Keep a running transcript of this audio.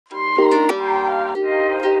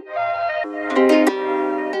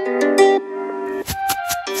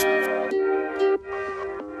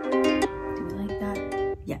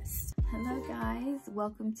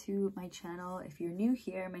welcome to my channel. If you're new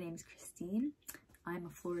here, my name is Christine. I'm a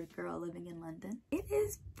Florida girl living in London. It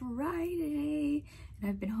is Friday and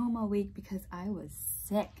I've been home all week because I was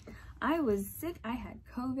sick. I had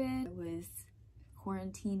COVID. I was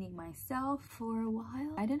quarantining myself for a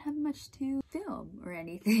while. I didn't have much to film or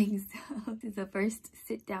anything, so this is the first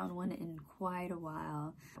sit down one in quite a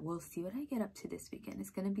while. We'll see what I get up to this weekend. It's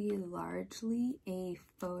going to be largely a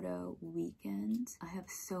photo weekend. I have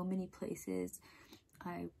so many places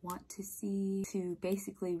I want to see to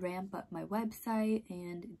basically ramp up my website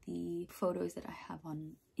and the photos that I have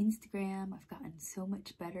on Instagram. I've gotten so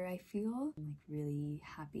much better, I feel. I'm like really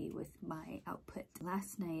happy with my output.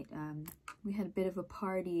 Last night, we had a bit of a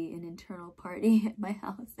party, an internal party at my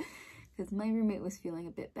house because my roommate was feeling a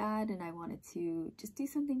bit bad and I wanted to just do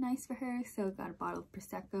something nice for her. So I got a bottle of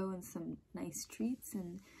Prosecco and some nice treats,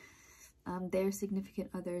 and their significant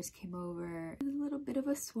others came over. A little bit of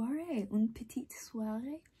a soiree, une petite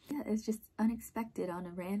soirée. Yeah, it's just unexpected on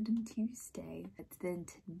a random Tuesday. But then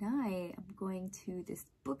tonight, I'm going to this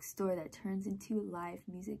bookstore that turns into a live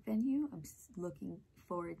music venue. I'm looking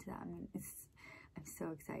forward to that. I'm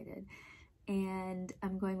so excited. And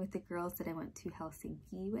I'm going with the girls that I went to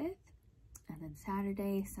Helsinki with. And then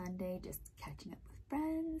Saturday, Sunday, just catching up with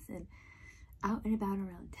friends and out and about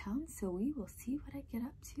around town, so we will see what I get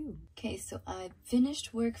up to. Okay, so I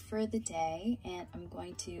finished work for the day and I'm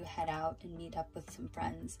going to head out and meet up with some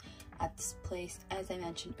friends at this place, as I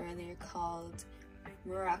mentioned earlier, called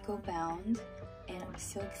Morocco Bound, and I'm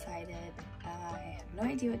so excited. I have no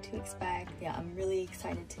idea what to expect. Yeah, I'm really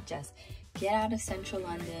excited to just get out of central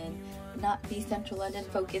London, not be central London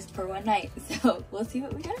focused for one night, so we'll see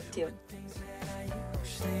what we get up to.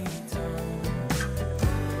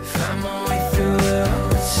 Find my way through the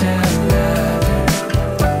hotel lobby.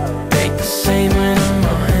 Ain't the same when I'm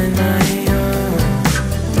on my own.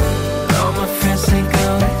 All my friends think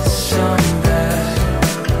I'm somebody,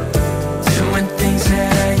 doing things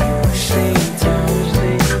that I usually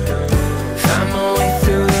don't. Find my way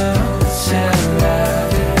through the hotel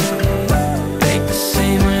lobby. Ain't the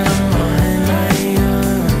same when I'm on my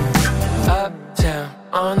own. Up, down,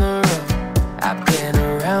 on the road, I've been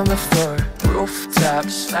around the floor.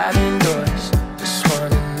 Rooftops, sliding doors, just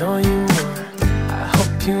wanna know you more. I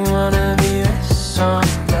hope you wanna be with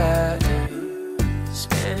somebody,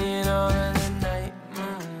 spending all of the night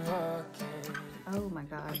moonwalking. Oh my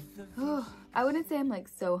god. Oh, I wouldn't say I'm like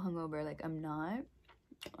so hungover, like I'm not.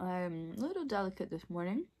 I'm a little delicate this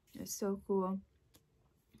morning. It's so cool.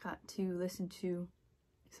 Got to listen to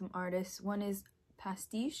some artists. One is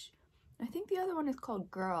Pastiche. I think the other one is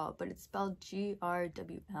called Girl, but it's spelled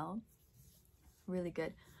G-R-W-L. Really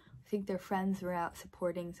good. I think their friends were out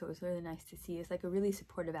supporting, so it was really nice to see. It's like a really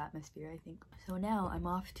supportive atmosphere, I think. So now I'm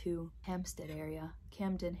off to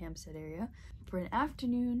Camden, Hampstead area for an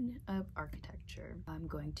afternoon of architecture. I'm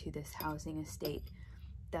going to this housing estate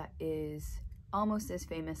that is almost as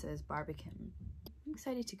famous as Barbican. I'm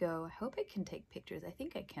excited to go. I hope I can take pictures. I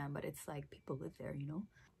think I can, but it's like people live there, you know.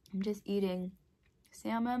 I'm just eating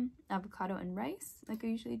salmon, avocado, and rice like I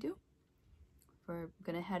usually do. We're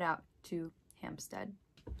gonna head out to Hampstead.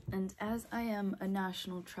 And as I am a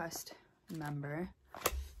National Trust member,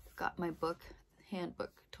 I've got my book,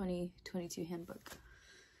 handbook, 2022 handbook.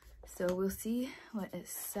 So we'll see what it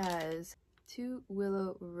says. 2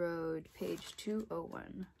 Willow Road, page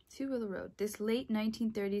 201. 2 Willow Road. This late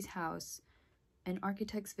 1930s house, an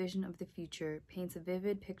architect's vision of the future, paints a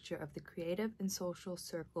vivid picture of the creative and social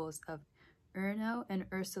circles of Erno and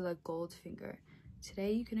Ursula Goldfinger.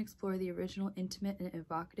 Today you can explore the original, intimate, and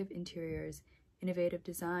evocative interiors, innovative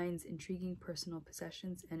designs, intriguing personal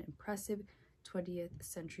possessions, and impressive 20th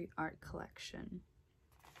century art collection.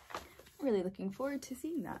 I'm really looking forward to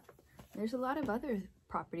seeing that. There's a lot of other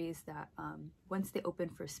properties that once they open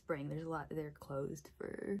for spring, there's a lot that they're closed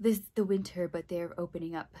for the winter, but they're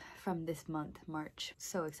opening up from this month, March.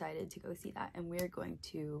 So excited to go see that, and we're going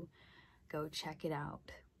to go check it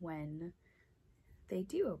out when they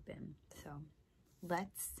do open. So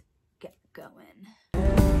let's get going.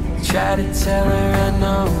 Try to tell her I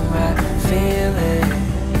know I feel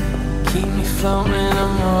it. Keep me floating,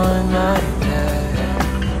 I'm on my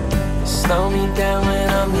back. Slow me down when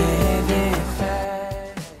I'm living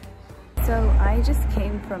fast. So I just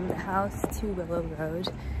came from the house to Willow Road,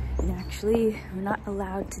 and actually we're not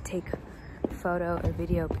allowed to take photo or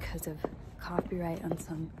video because of copyright on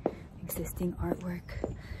some existing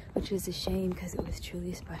artwork, which is a shame because it was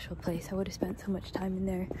truly a special place. I would have spent so much time in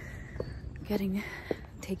there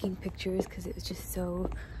taking pictures because it was just so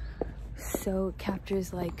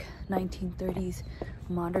captures like 1930s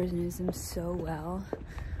modernism so well.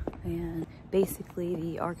 And basically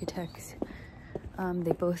the architects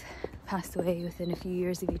They both passed away within a few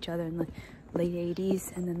years of each other in the late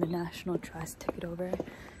 80s, and then the National Trust took it over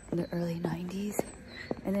in the early 90s,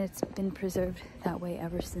 and it's been preserved that way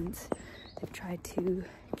ever since. They've tried to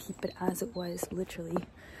keep it as it was, literally,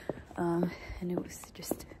 and it was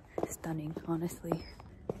just stunning, honestly.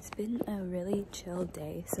 It's been a really chill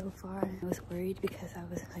day so far. I was worried because I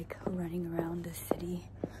was like running around the city,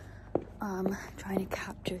 trying to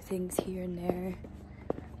capture things here and there.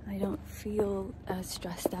 I don't feel as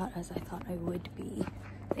stressed out as I thought I would be,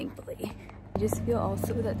 thankfully. I just feel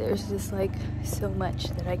also that there's just like so much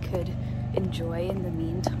that I could enjoy in the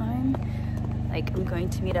meantime. Like, I'm going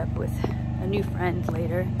to meet up with a new friend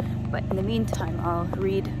later, but in the meantime I'll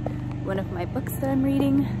read one of my books that I'm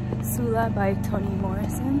reading, Sula by Toni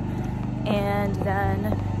Morrison, and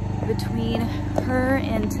then between her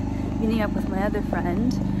and meeting up with my other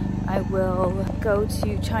friend, I will go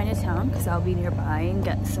to Chinatown because I'll be nearby and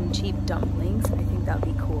get some cheap dumplings. I think that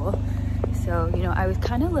would be cool. So, you know, I was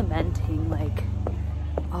kind of lamenting like,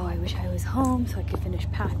 oh, I wish I was home so I could finish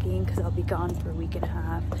packing because I'll be gone for a week and a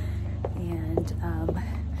half, and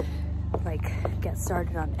like get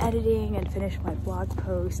started on editing and finish my blog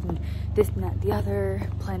post and this and that and the other,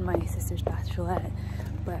 plan my sister's bachelorette.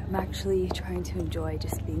 But I'm actually trying to enjoy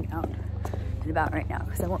just being out and about right now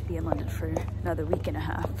because I won't be in London for another week and a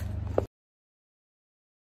half.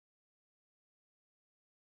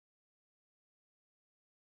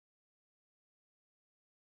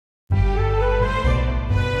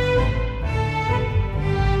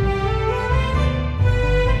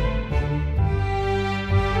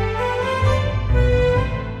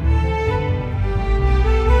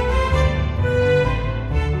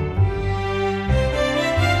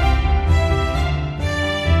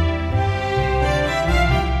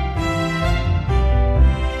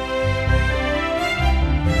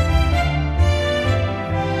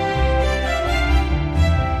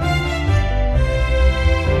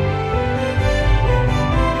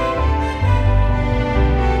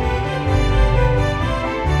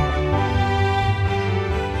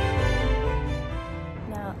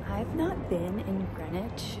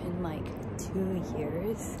 Greenwich in like 2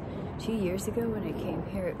 years. 2 years ago when I came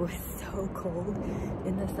here, it was so cold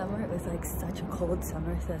in the summer. It was like such a cold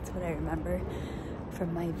summer, so that's what I remember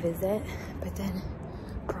from my visit. But then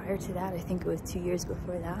prior to that, I think it was 2 years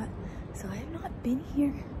before that, so I have not been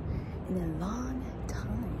here in a long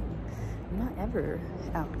time. I'm not ever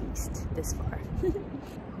out east this far.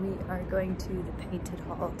 We are going to the Painted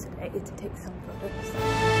Hall today to take some photos.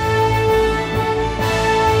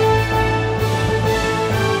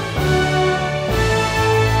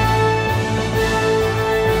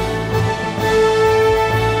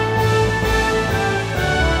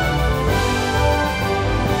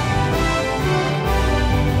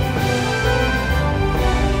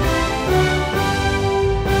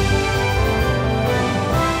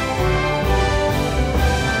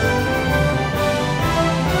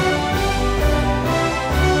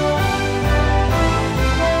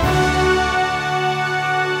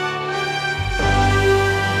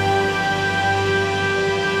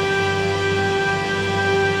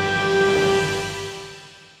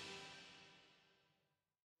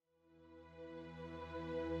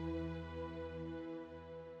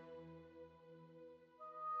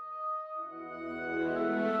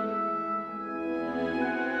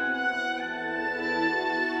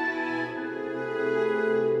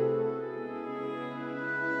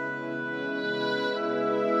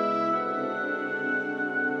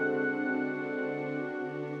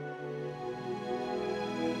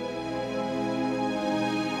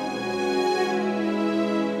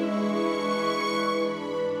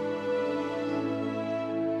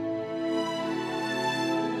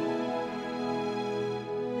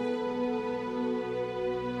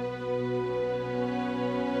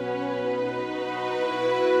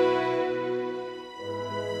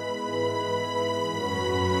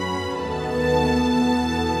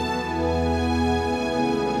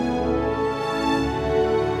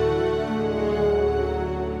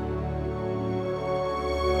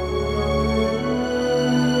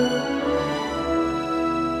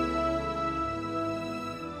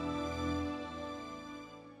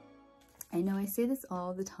 I say this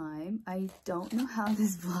all the time. I don't know how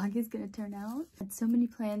this vlog is gonna turn out. I had so many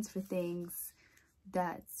plans for things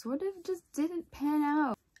that sort of just didn't pan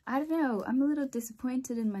out. I don't know, I'm a little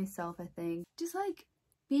disappointed in myself, I think. Just like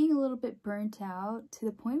being a little bit burnt out to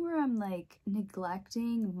the point where I'm like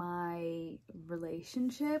neglecting my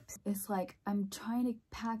relationships. It's like I'm trying to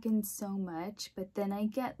pack in so much, but then I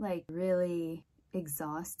get like really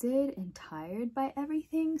exhausted and tired by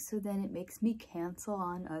everything, so then it makes me cancel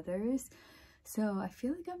on others. So I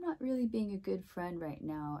feel like I'm not really being a good friend right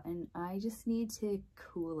now, and I just need to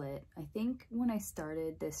cool it. I think when I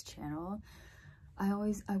started this channel,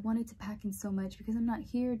 I wanted to pack in so much because I'm not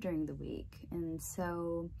here during the week, and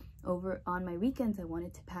so over on my weekends I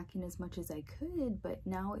wanted to pack in as much as I could, but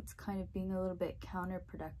now it's kind of being a little bit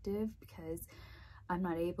counterproductive because I'm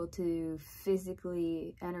not able to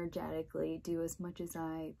physically, energetically do as much as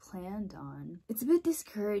I planned on. It's a bit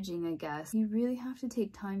discouraging, I guess. You really have to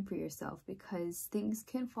take time for yourself because things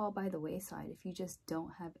can fall by the wayside if you just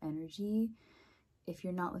don't have energy. If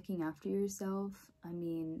you're not looking after yourself, I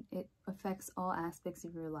mean, it affects all aspects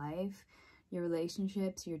of your life, your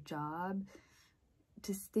relationships, your job,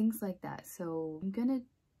 just things like that. So I'm gonna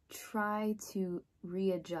try to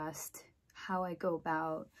readjust how I go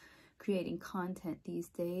about creating content these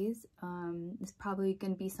days. It's probably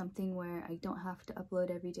gonna be something where I don't have to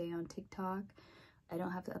upload every day on TikTok. I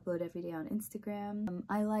don't have to upload every day on Instagram.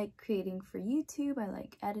 I like creating for YouTube, I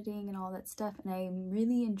like editing and all that stuff, and I'm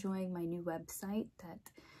really enjoying my new website that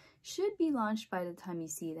should be launched by the time you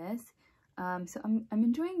see this. So I'm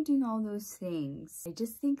enjoying doing all those things. I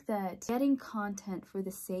just think that getting content for the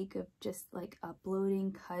sake of just like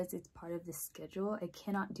uploading cause it's part of the schedule, I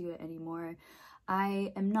cannot do it anymore.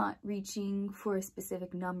 I am not reaching for a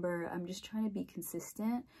specific number, I'm just trying to be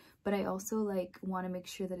consistent, but I also like want to make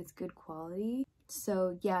sure that it's good quality.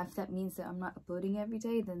 So yeah, if that means that I'm not uploading every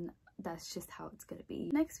day, then that's just how it's gonna be.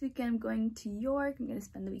 Next weekend I'm going to York. I'm gonna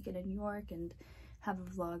spend the weekend in York and have a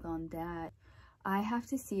vlog on that. I have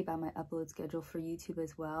to see about my upload schedule for YouTube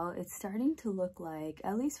as well. It's starting to look like,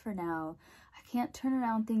 at least for now, I can't turn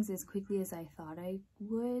around things as quickly as I thought I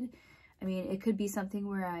would. I mean, it could be something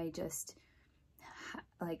where I just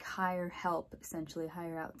like hire help, essentially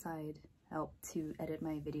hire outside help to edit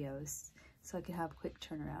my videos so I could have a quick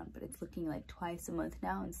turnaround, but it's looking like twice a month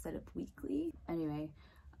now instead of weekly. Anyway,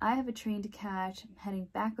 I have a train to catch. I'm heading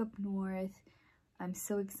back up north. I'm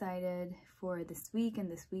so excited for this week and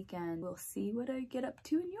this weekend. We'll see what I get up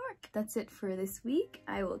to in York. That's it for this week.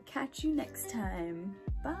 I will catch you next time.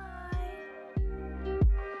 Bye!